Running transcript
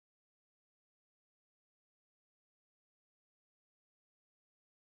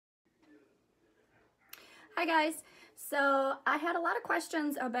Hi guys. So I had a lot of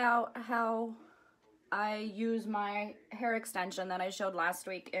questions about how I use my hair extension that I showed last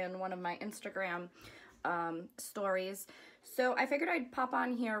week in one of my Instagram stories. So I figured I'd pop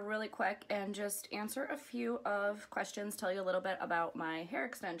on here really quick and just answer a few of questions, tell you a little bit about my hair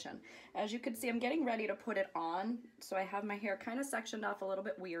extension. As you can see, I'm getting ready to put it on, so I have my hair kind of sectioned off a little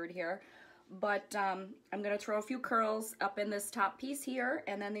bit weird here. But I'm going to throw a few curls up in this top piece here,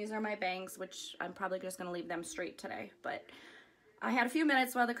 and then these are my bangs, which I'm probably just going to leave them straight today. But I had a few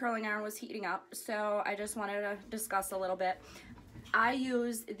minutes while the curling iron was heating up, so I just wanted to discuss a little bit. I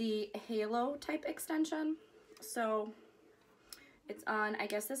use the Halo type extension, so it's on, I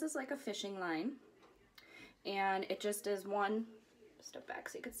guess this is like a fishing line, and it just is one, step back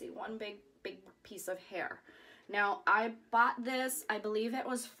so you can see one big piece of hair. Now, I bought this, I believe it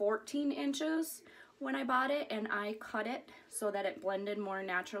was 14 inches when I bought it, and I cut it so that it blended more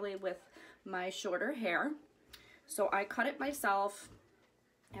naturally with my shorter hair. So I cut it myself.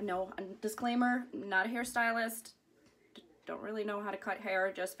 And no, disclaimer, not a hairstylist, don't really know how to cut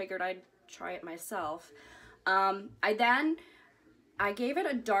hair, just figured I'd try it myself. I gave it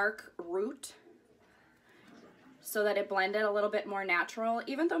a dark root so that it blended a little bit more natural.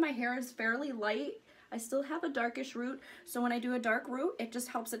 Even though my hair is fairly light, I still have a darkish root, so when I do a dark root, it just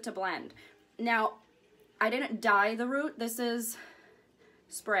helps it to blend. Now, I didn't dye the root. This is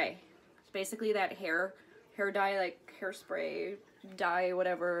spray. It's basically that hair dye, like hairspray, dye,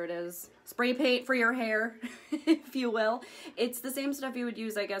 whatever it is. Spray paint for your hair, if you will. It's the same stuff you would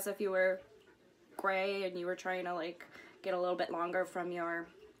use, I guess, if you were gray and you were trying to like get a little bit longer from your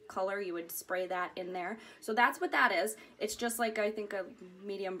color, you would spray that in there. So that's what that is. It's just like, I think, a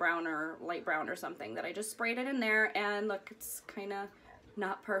medium brown or light brown or something that I just sprayed it in there, and look, it's kind of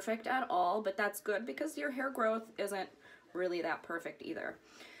not perfect at all, but that's good because your hair growth isn't really that perfect either.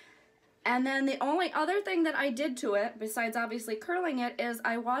 And then the only other thing that I did to it, besides obviously curling it, is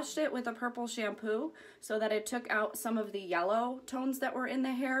I washed it with a purple shampoo so that it took out some of the yellow tones that were in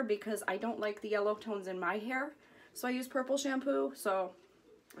the hair, because I don't like the yellow tones in my hair. So I use purple shampoo, so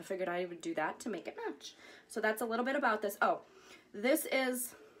I figured I would do that to make it match. So that's a little bit about this. Oh, this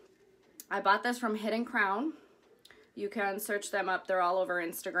is, I bought this from Hidden Crown. You can search them up. They're all over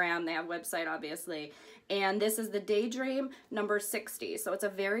Instagram. They have a website, obviously. And this is the Daydream number 60. So it's a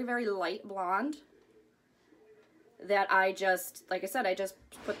very, very light blonde that I just, like I said, I just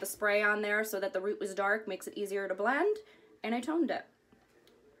put the spray on there so that the root was dark, makes it easier to blend, and I toned it.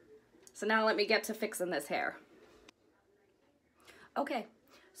 So now let me get to fixing this hair. Okay.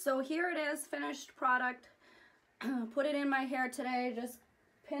 So here it is, finished product. Put it in my hair today, just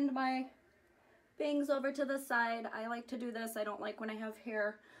pinned my bangs over to the side. I like to do this. I don't like when I have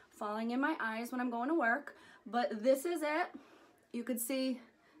hair falling in my eyes when I'm going to work, but this is it. You could see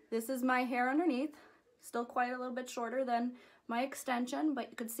this is my hair underneath. Still quite a little bit shorter than my extension, but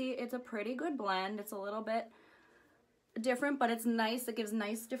you could see it's a pretty good blend. It's a little bit different, but it's nice. It gives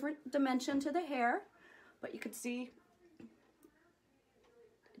nice different dimension to the hair, but you could see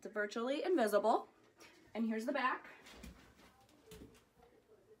it's virtually invisible. And here's the back.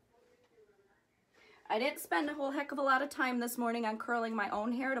 I didn't spend a whole heck of a lot of time this morning on curling my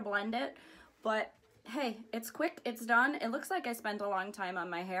own hair to blend it, but hey, it's quick, it's done. It looks like I spent a long time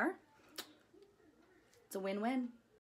on my hair. It's a win-win.